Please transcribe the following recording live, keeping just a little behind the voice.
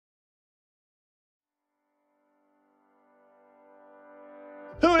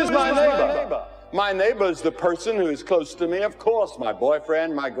my neighbor? My neighbor is the person who is close to me, of course, my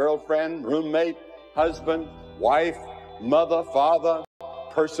boyfriend, my girlfriend, roommate, husband, wife, mother, father,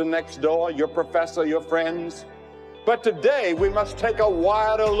 person next door, your professor, your friends. But today we must take a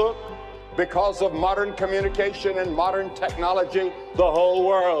wider look. Because of modern communication and modern technology, the whole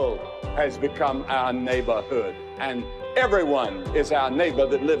world has become our neighborhood. And everyone is our neighbor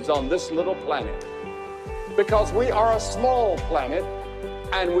that lives on this little planet. Because we are a small planet,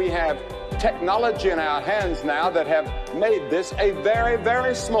 and we have technology in our hands now that have made this a very,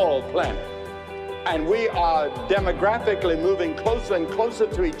 very small planet. And we are demographically moving closer and closer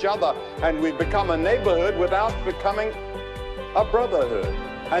to each other, and we've become a neighborhood without becoming a brotherhood.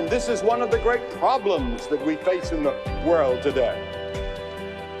 And this is one of the great problems that we face in the world today.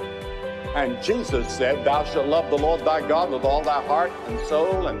 And Jesus said, thou shalt love the Lord thy God with all thy heart and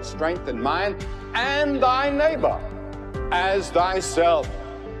soul and strength and mind, and thy neighbor as thyself.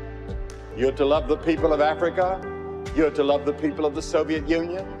 You're to love the people of Africa. You're to love the people of the Soviet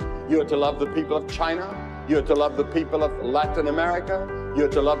Union. You're to love the people of China. You're to love the people of Latin America. You're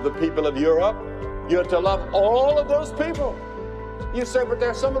to love the people of Europe. You're to love all of those people. You say, but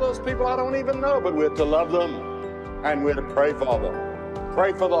there's some of those people I don't even know, but we're to love them, and we're to pray for them.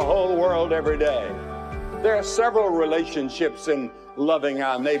 Pray for the whole world every day. There are several relationships in loving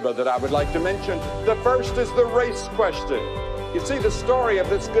our neighbor that I would like to mention. The first is the race question. You see, the story of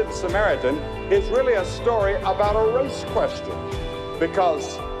this Good Samaritan is really a story about a race question,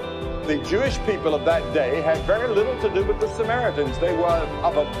 because the Jewish people of that day had very little to do with the Samaritans. They were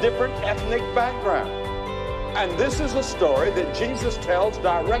of a different ethnic background. And this is a story that Jesus tells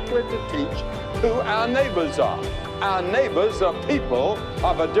directly to teach who our neighbors are. Our neighbors are people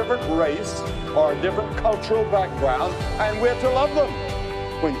of a different race or a different cultural background, and we're to love them.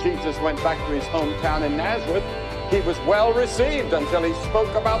 When Jesus went back to his hometown in Nazareth, he was well received until he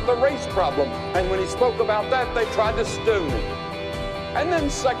spoke about the race problem. And when he spoke about that, they tried to stone him. And then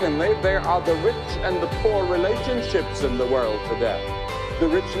secondly, there are the rich and the poor relationships in the world today. The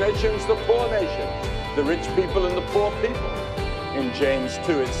rich nations, the poor nations. The rich people and the poor people. In James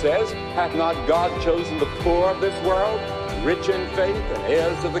 2 it says, hath not God chosen the poor of this world, rich in faith and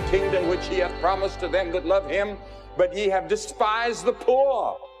heirs of the kingdom which he hath promised to them that love him? But ye have despised the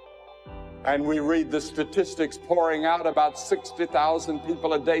poor. And we read the statistics pouring out about 60,000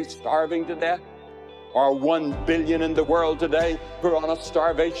 people a day starving to death, or 1 billion in the world today who are on a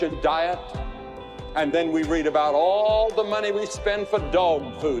starvation diet. And then we read about all the money we spend for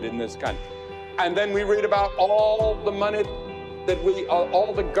dog food in this country. And then we read about all the money that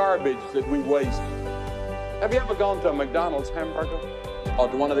all the garbage that we waste. Have you ever gone to a McDonald's hamburger? Or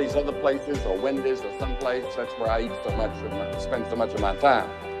to one of these other places, or Wendy's or someplace? That's where I eat so much, spend so much of my time.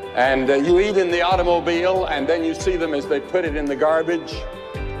 And you eat in the automobile, and then you see them as they put it in the garbage.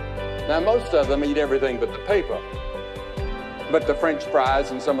 Now, most of them eat everything but the paper. But the French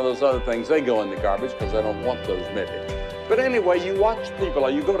fries and some of those other things, they go in the garbage because they don't want those maybe. But anyway, you watch people,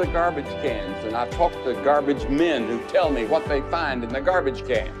 or you go to garbage cans, and I talk to garbage men who tell me what they find in the garbage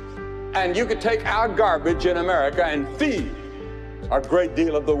cans. And you could take our garbage in America and feed a great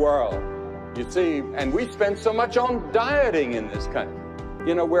deal of the world. You see, and we spend so much on dieting in this country.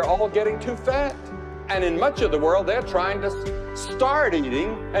 You know, we're all getting too fat. And in much of the world, they're trying to start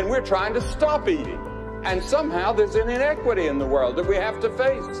eating, and we're trying to stop eating. And somehow there's an inequity in the world that we have to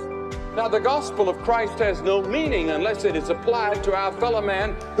face. Now, the gospel of Christ has no meaning unless it is applied to our fellow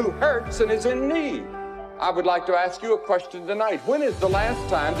man who hurts and is in need. I would like to ask you a question tonight. When is the last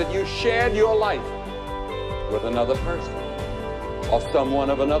time that you shared your life with another person, or someone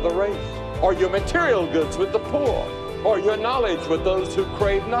of another race, or your material goods with the poor, or your knowledge with those who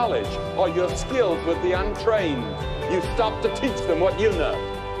crave knowledge, or your skills with the untrained? You stop to teach them what you know.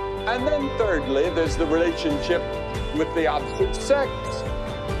 And then thirdly, there's the relationship with the opposite sex.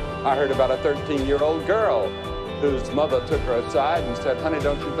 I heard about a 13-year-old girl whose mother took her aside and said, honey,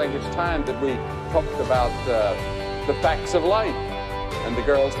 don't you think it's time that we talked about the facts of life? And the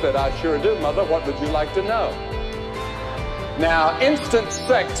girl said, I sure do, mother. What would you like to know? Now, instant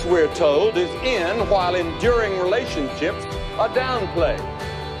sex, we're told, is in while enduring relationships are downplayed.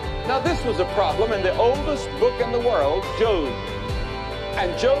 Now, this was a problem in the oldest book in the world, Job.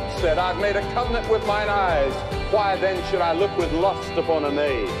 And Job said, I've made a covenant with mine eyes. Why then should I look with lust upon a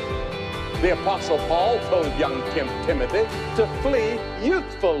maid? The Apostle Paul told young Timothy to flee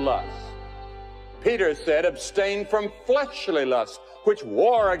youthful lust. Peter said, abstain from fleshly lust, which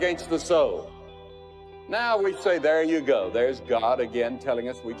war against the soul. Now we say, there you go. There's God again telling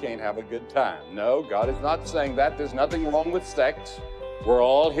us we can't have a good time. No, God is not saying that. There's nothing wrong with sex. We're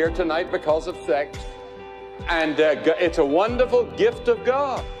all here tonight because of sex. And it's a wonderful gift of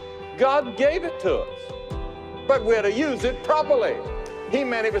God. God gave it to us, but we're to use it properly. He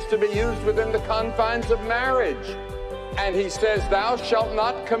meant it was to be used within the confines of marriage. And he says, thou shalt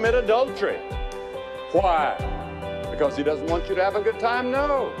not commit adultery. Why? Because he doesn't want you to have a good time?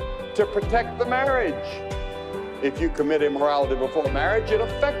 No, to protect the marriage. If you commit immorality before marriage, it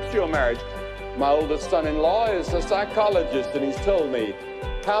affects your marriage. My oldest son-in-law is a psychologist, and he's told me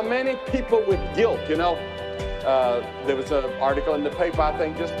how many people with guilt, you know, there was an article in the paper, I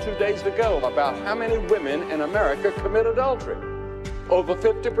think, just 2 days ago about how many women in America commit adultery. Over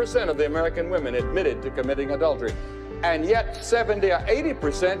 50% of the American women admitted to committing adultery. And yet 70 or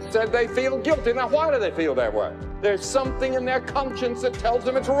 80% said they feel guilty. Now, why do they feel that way? There's something in their conscience that tells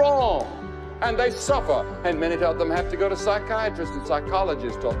them it's wrong. And they suffer. And many of them have to go to psychiatrists and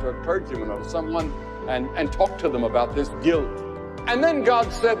psychologists or to a clergyman or someone and talk to them about this guilt. And then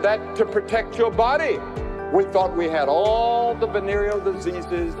God said that to protect your body. We thought we had all the venereal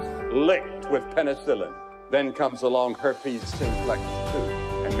diseases licked with penicillin. Then comes along herpes simplex 2.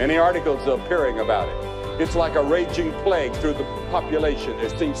 And many articles are appearing about it. It's like a raging plague through the population.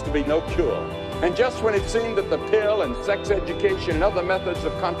 There seems to be no cure. And just when it seemed that the pill and sex education and other methods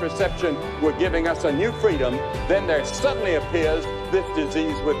of contraception were giving us a new freedom, then there suddenly appears this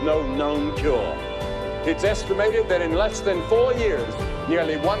disease with no known cure. It's estimated that in less than 4 years,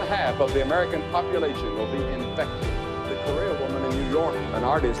 nearly 1/2 of the American population will be infected. The career woman in New York, an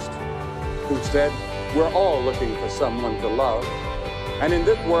artist, who said, we're all looking for someone to love. And in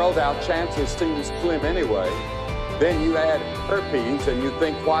this world, our chances seem slim anyway. Then you add herpes and you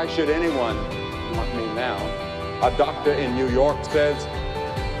think, why should anyone want me now? A doctor in New York says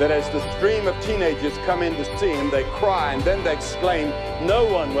that as the stream of teenagers come in to see him, they cry and then they exclaim, no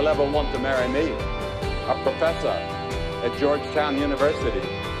one will ever want to marry me. A professor at Georgetown University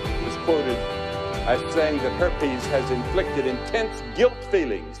was quoted as saying that herpes has inflicted intense guilt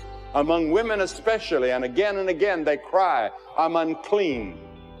feelings among women especially, and again they cry, I'm unclean.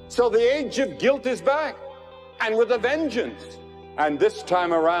 So the age of guilt is back, and with a vengeance. And this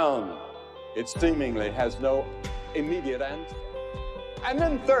time around, it seemingly has no immediate answer. And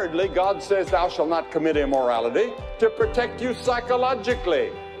then thirdly, God says, thou shalt not commit immorality, to protect you psychologically.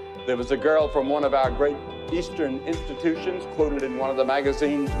 There was a girl from one of our great Eastern institutions, quoted in one of the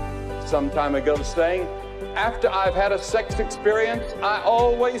magazines some time ago, saying, after I've had a sex experience, I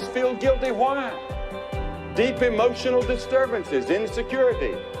always feel guilty. Why? Deep emotional disturbances,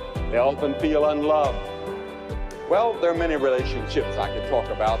 insecurity. They often feel unloved. Well, there are many relationships I could talk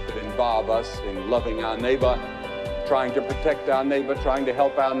about that involve us in loving our neighbor, trying to protect our neighbor, trying to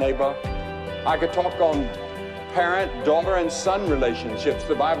help our neighbor. I could talk on parent, daughter, and son relationships.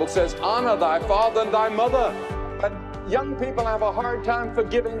 The Bible says, honor thy father and thy mother. But young people have a hard time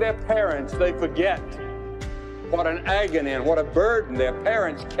forgiving their parents. They forget what an agony and what a burden their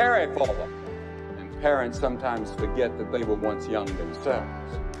parents carry for them. And parents sometimes forget that they were once young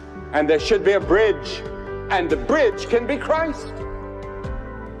themselves. And there should be a bridge, and the bridge can be Christ.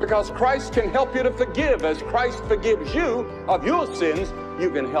 Because Christ can help you to forgive. As Christ forgives you of your sins,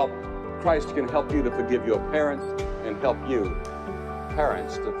 Christ can help you to forgive your parents and help you,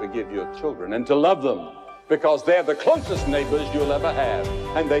 parents, to forgive your children and to love them. Because they're the closest neighbors you'll ever have.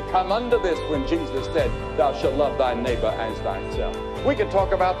 And they come under this when Jesus said, thou shalt love thy neighbor as thyself. We could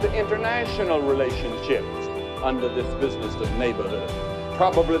talk about the international relationships under this business of neighborhood.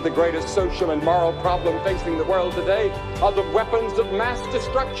 Probably the greatest social and moral problem facing the world today are the weapons of mass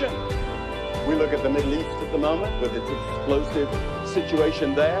destruction. We look at the Middle East at the moment with its explosive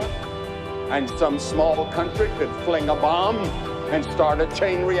situation there. And some small country could fling a bomb and start a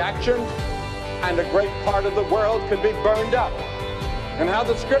chain reaction. And a great part of the world could be burned up. And how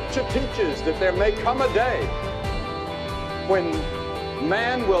the scripture teaches that there may come a day when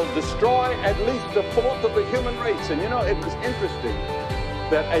man will destroy at least 1/4 of the human race. And you know, it was interesting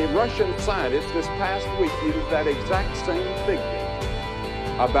that a Russian scientist this past week used that exact same figure.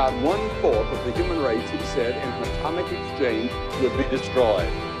 About 1/4 of the human race, he said, in an atomic exchange would be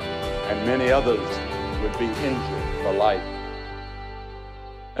destroyed. And many others would be injured for life.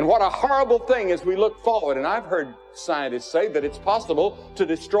 And what a horrible thing as we look forward. And I've heard scientists say that it's possible to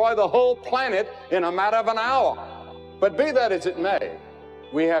destroy the whole planet in a matter of an hour. But be that as it may,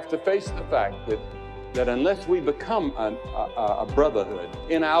 we have to face the fact that unless we become a brotherhood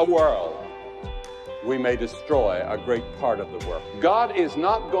in our world, we may destroy a great part of the world. God is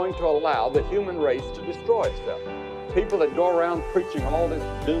not going to allow the human race to destroy itself. People that go around preaching all this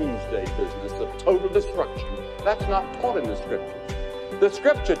doomsday business of total destruction, that's not taught in the Scriptures. The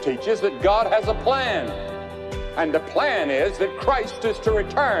Scripture teaches that God has a plan. And the plan is that Christ is to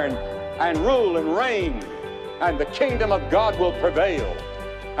return and rule and reign. And the kingdom of God will prevail.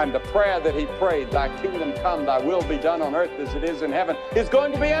 And the prayer that he prayed, thy kingdom come, thy will be done on earth as it is in heaven, is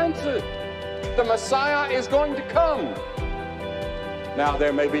going to be answered. The Messiah is going to come. Now,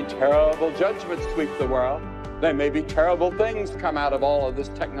 there may be terrible judgments sweep the world. There may be terrible things come out of all of this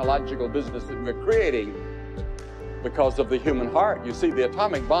technological business that we're creating because of the human heart. You see, the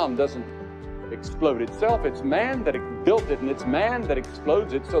atomic bomb doesn't explode itself. It's man that built it, and it's man that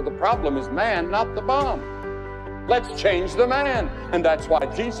explodes it. So the problem is man, not the bomb. Let's change the man. And that's why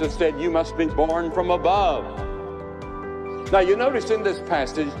Jesus said, you must be born from above. Now, you notice in this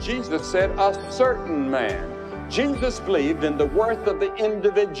passage, Jesus said, a certain man. Jesus believed in the worth of the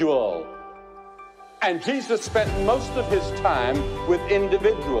individual. And Jesus spent most of his time with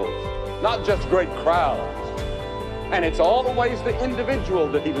individuals, not just great crowds. And it's always the individual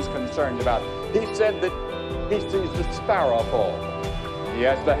that he was concerned about. He said that he sees the sparrow fall. He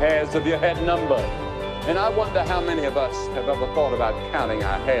has the hairs of your head numbered. And I wonder how many of us have ever thought about counting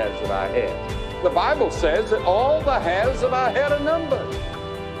our hairs of our head. The Bible says that all the hairs of our head are numbered.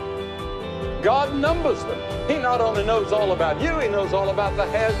 God numbers them. He not only knows all about you, he knows all about the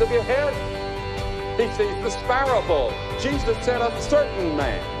hairs of your head. He sees the sparrow fall. Jesus said, a certain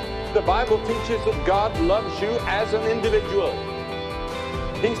man. The Bible teaches that God loves you as an individual.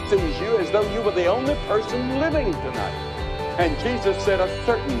 He sees you as though you were the only person living tonight. And Jesus said, a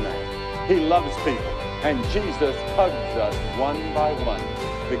certain man. He loves people. And Jesus hugs us one by one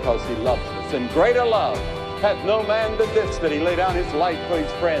because he loves us. And greater love hath no man than this, that he lay down his life for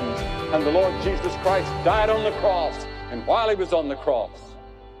his friends. And the Lord Jesus Christ died on the cross. And while he was on the cross,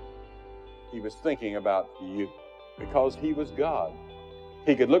 he was thinking about you because he was God.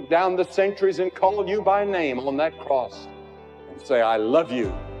 He could look down the centuries and call you by name on that cross and say, I love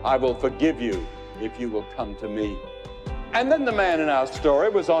you. I will forgive you if you will come to me. And then the man in our story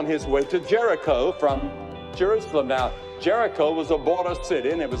was on his way to Jericho from Jerusalem. Now, Jericho was a border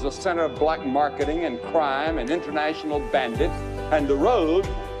city, and it was a center of black marketing and crime and international bandits. And the road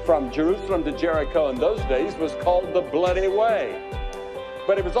from Jerusalem to Jericho in those days was called the Bloody Way.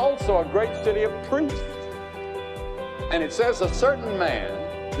 But it was also a great city of priests. And it says a certain man,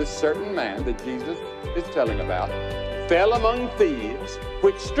 this certain man that Jesus is telling about, fell among thieves,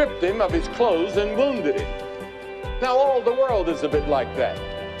 which stripped him of his clothes and wounded him. Now, all the world is a bit like that.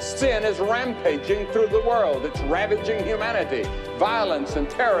 Sin is rampaging through the world. It's ravaging humanity. Violence and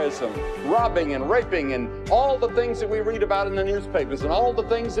terrorism, robbing and raping, and all the things that we read about in the newspapers, and all the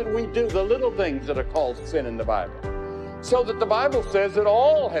things that we do, the little things that are called sin in the Bible. So that the Bible says that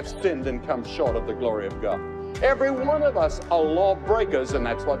all have sinned and come short of the glory of God. Every one of us are lawbreakers, and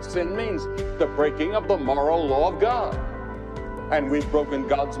that's what sin means, the breaking of the moral law of God. And we've broken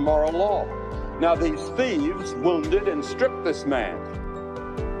God's moral law. Now these thieves wounded and stripped this man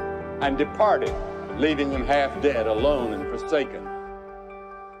and departed, leaving him half dead, alone and forsaken.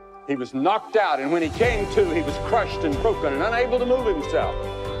 He was knocked out, and when he came to, he was crushed and broken and unable to move himself.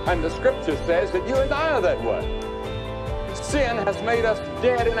 And the scripture says that you and I are that way. Sin has made us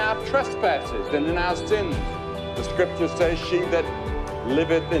dead in our trespasses and in our sins. The scripture says, she that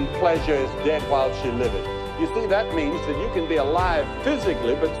liveth in pleasure is dead while she liveth. You see, that means that you can be alive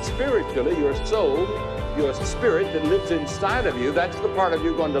physically, but spiritually, your soul, your spirit that lives inside of you, that's the part of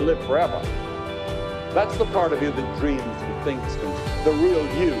you going to live forever. That's the part of you that dreams and thinks, and the real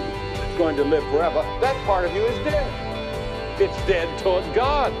you that's going to live forever. That part of you is dead. It's dead toward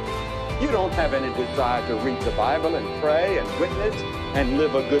God. You don't have any desire to read the Bible and pray and witness and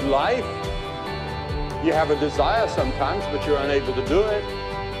live a good life. You have a desire sometimes, but you're unable to do it.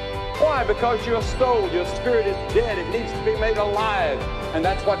 Why? Because your soul, your spirit is dead. It needs to be made alive. And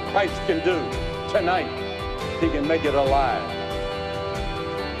that's what Christ can do tonight. He can make it alive.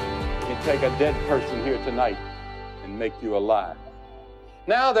 He can take a dead person here tonight and make you alive.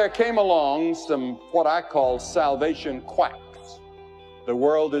 Now there came along some what I call salvation quacks. The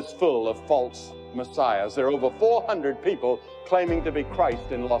world is full of false messiahs. There are over 400 people claiming to be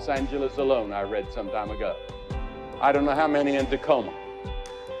Christ in Los Angeles alone, I read some time ago. I don't know how many in Tacoma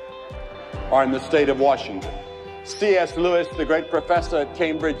or in the state of Washington. C.S. Lewis, the great professor at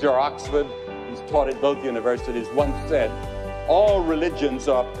Cambridge or Oxford, he's taught at both universities, once said, all religions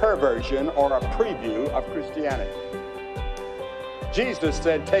are a perversion or a preview of Christianity. Jesus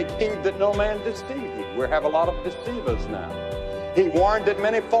said, take heed that no man deceive you. We have a lot of deceivers now. He warned that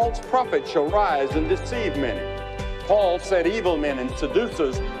many false prophets shall rise and deceive many. Paul said evil men and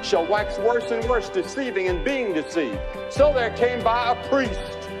seducers shall wax worse and worse, deceiving and being deceived. So there came by a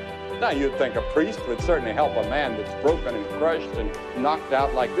priest. Now you'd think a priest would certainly help a man that's broken and crushed and knocked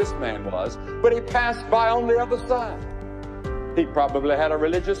out like this man was, but he passed by on the other side. He probably had a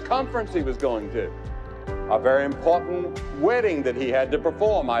religious conference he was going to. a very important wedding that he had to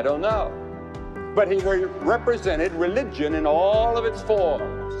perform, I don't know. But he represented religion in all of its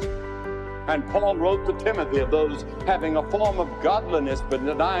forms. And Paul wrote to Timothy of those having a form of godliness but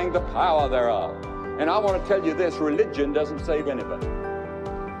denying the power thereof. And I want to tell you this, religion doesn't save anybody.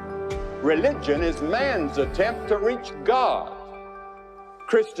 Religion is man's attempt to reach God.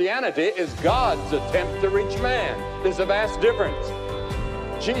 Christianity is God's attempt to reach man. There's a vast difference.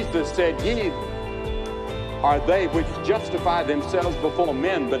 Jesus said, "Ye are they which justify themselves before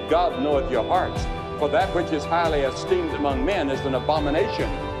men, but God knoweth your hearts. For that which is highly esteemed among men is an abomination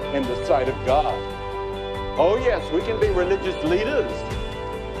in the sight of God." Oh yes, we can be religious leaders,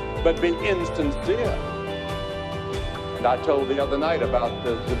 but be insincere. And I told the other night about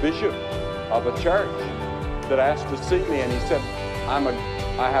the bishop of a church that asked to see me, and he said,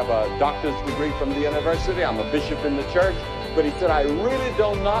 I have a doctor's degree from the university, I'm a bishop in the church, but he said, I really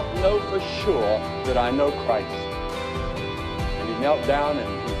do not know for sure that I know Christ. And he knelt down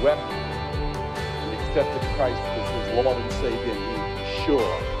and he wept and accepted Christ as his Lord and Savior, and he was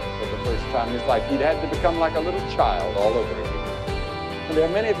sure for the first time in his life he'd had to become like a little child all over again. And there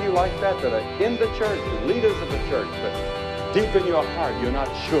are many of you like that are in the church, leaders of the church, but deep in your heart you're not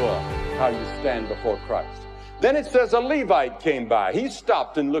sure how you stand before Christ. Then it says a Levite came by. He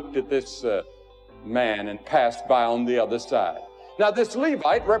stopped and looked at this man and passed by on the other side. Now this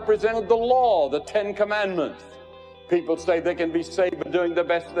Levite represented the law, the 10 Commandments. People say they can be saved by doing the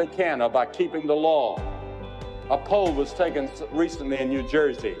best they can or by keeping the law. A poll was taken recently in New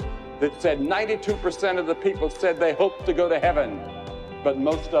Jersey that said 92% of the people said they hoped to go to heaven, but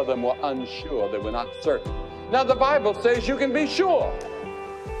most of them were unsure. They were not certain. Now the Bible says you can be sure.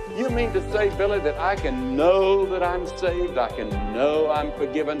 You mean to say, Billy, that I can know that I'm saved, I can know I'm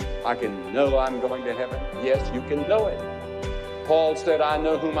forgiven, I can know I'm going to heaven? Yes, you can know it. Paul said, I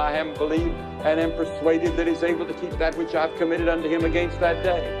know whom I have believed and am persuaded that he's able to keep that which I've committed unto him against that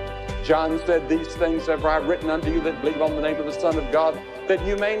day. John said, these things have I written unto you that believe on the name of the Son of God, that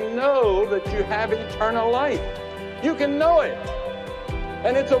you may know that you have eternal life. You can know it.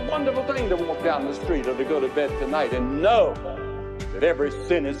 And it's a wonderful thing to walk down the street or to go to bed tonight and know that every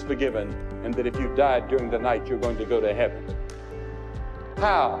sin is forgiven, and that if you died during the night, you're going to go to heaven.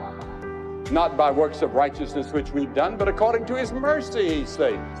 How? Not by works of righteousness which we've done, but according to his mercy he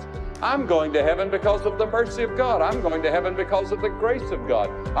saves. I'm going to heaven because of the mercy of God. I'm going to heaven because of the grace of God.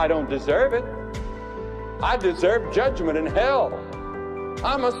 I don't deserve it. I deserve judgment in hell.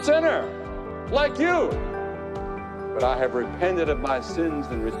 I'm a sinner like you. But I have repented of my sins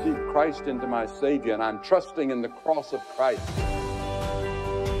and received Christ into my Savior, and I'm trusting in the cross of Christ.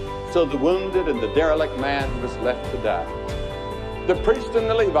 So the wounded and the derelict man was left to die. The priest and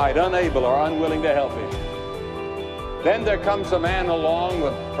the Levite, unable or unwilling to help him. Then there comes a man along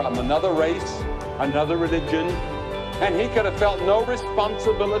from another race, another religion, and he could have felt no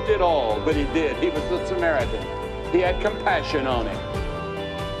responsibility at all, but he did. He was the Samaritan. He had compassion on him.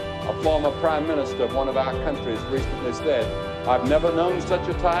 A former prime minister of one of our countries recently said, I've never known such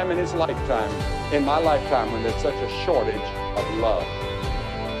a time in my lifetime, when there's such a shortage of love.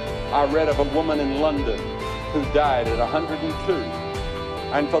 I read of a woman in London who died at 102.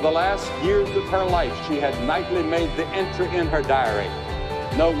 And for the last years of her life, she had nightly made the entry in her diary,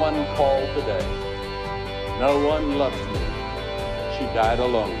 no one called today. No one loves me. She died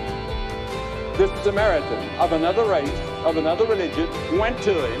alone. This Samaritan of another race, of another religion, went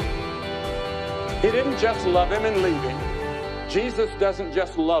to him. He didn't just love him and leave him. Jesus doesn't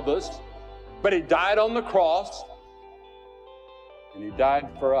just love us, but he died on the cross. And he died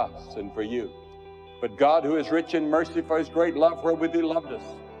for us and for you. But God, who is rich in mercy for his great love wherewith he loved us.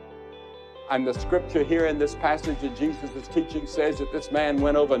 And the scripture here in this passage that Jesus is teaching says that this man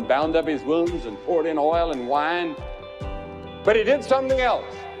went over and bound up his wounds and poured in oil and wine. But he did something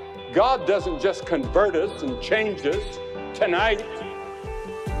else. God doesn't just convert us and change us tonight,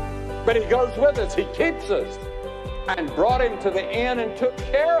 but he goes with us. He keeps us, and brought him to the inn and took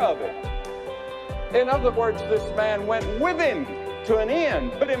care of him. In other words, this man went with him to an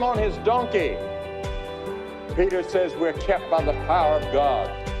inn, put him on his donkey. Peter says we're kept by the power of God.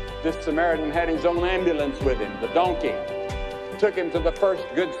 This Samaritan had his own ambulance with him, the donkey. Took him to the first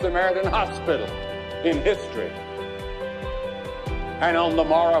Good Samaritan hospital in history. And on the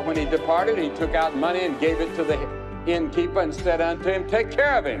morrow when he departed, he took out money and gave it to the innkeeper and said unto him, take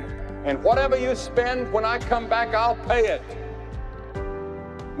care of him. And whatever you spend, when I come back, I'll pay it.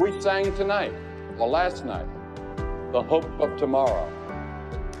 We sang tonight, or last night, the hope of tomorrow.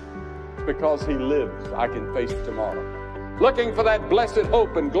 Because he lives, I can face tomorrow. Looking for that blessed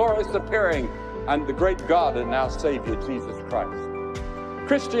hope and glorious appearing and the great God and our Savior, Jesus Christ.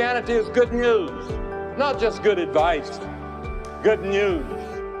 Christianity is good news. Not just good advice, good news,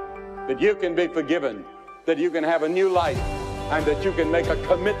 that you can be forgiven, that you can have a new life, and that you can make a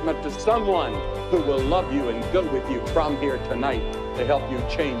commitment to someone who will love you and go with you from here tonight to help you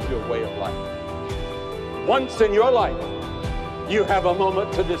change your way of life. Once in your life, you have a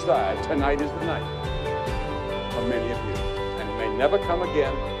moment to decide. Tonight is the night for many of you, and it may never come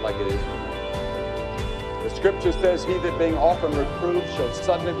again like it is tonight. The scripture says, he that being often reproved shall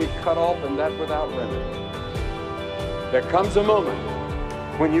suddenly be cut off, and that without remedy. There comes a moment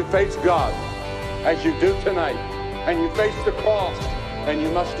when you face God, as you do tonight, and you face the cross, and you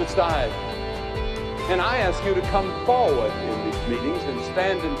must decide. And I ask you to come forward in these meetings and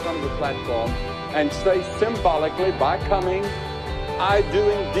stand in front of the platform and say symbolically, by coming, I do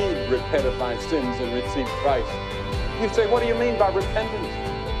indeed repent of my sins and receive Christ. You say, what do you mean by repentance?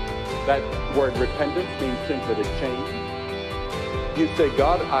 That word repentance means simply to change. You say,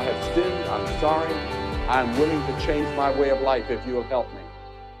 God, I have sinned, I'm sorry, I'm willing to change my way of life if you will help me.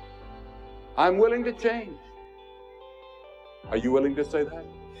 I'm willing to change. Are you willing to say that?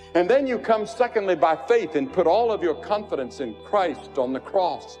 And then you come secondly by faith and put all of your confidence in Christ on the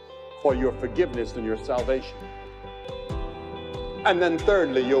cross for your forgiveness and your salvation. And then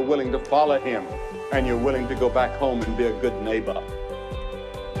thirdly, you're willing to follow him and you're willing to go back home and be a good neighbor.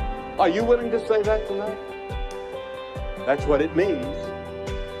 Are you willing to say that tonight? That's what it means.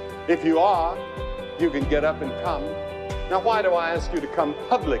 If you are, you can get up and come. Now, why do I ask you to come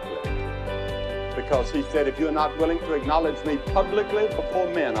publicly? Because he said, if you're not willing to acknowledge me publicly before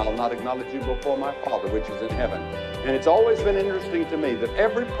men, I'll not acknowledge you before my Father, which is in heaven. And it's always been interesting to me that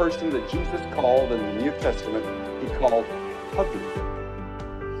every person that Jesus called in the New Testament, he called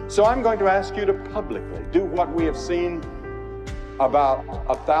publicly. So I'm going to ask you to publicly do what we have seen about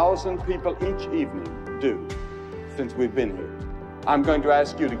 1,000 people each evening do since we've been here. I'm going to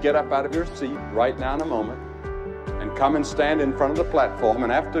ask you to get up out of your seat right now in a moment and come and stand in front of the platform.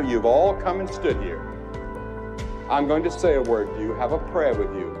 And after you've all come and stood here, I'm going to say a word to you, have a prayer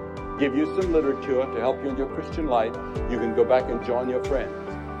with you, give you some literature to help you in your Christian life. You can go back and join your friends.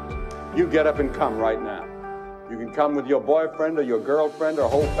 You get up and come right now. You can come with your boyfriend or your girlfriend, or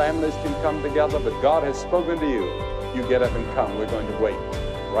whole families can come together, but God has spoken to you. You get up and come. We're going to wait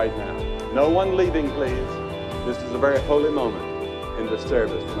right now. No one leaving, please. This is a very holy moment in the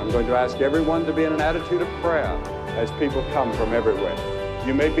service, and I'm going to ask everyone to be in an attitude of prayer as people come from everywhere.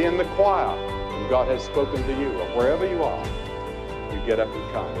 You may be in the choir, and God has spoken to you, or wherever you are, you get up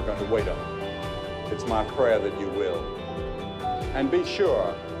and come. We're going to wait on you. It's my prayer that you will. And be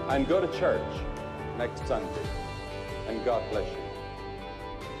sure and go to church next Sunday, and God bless you.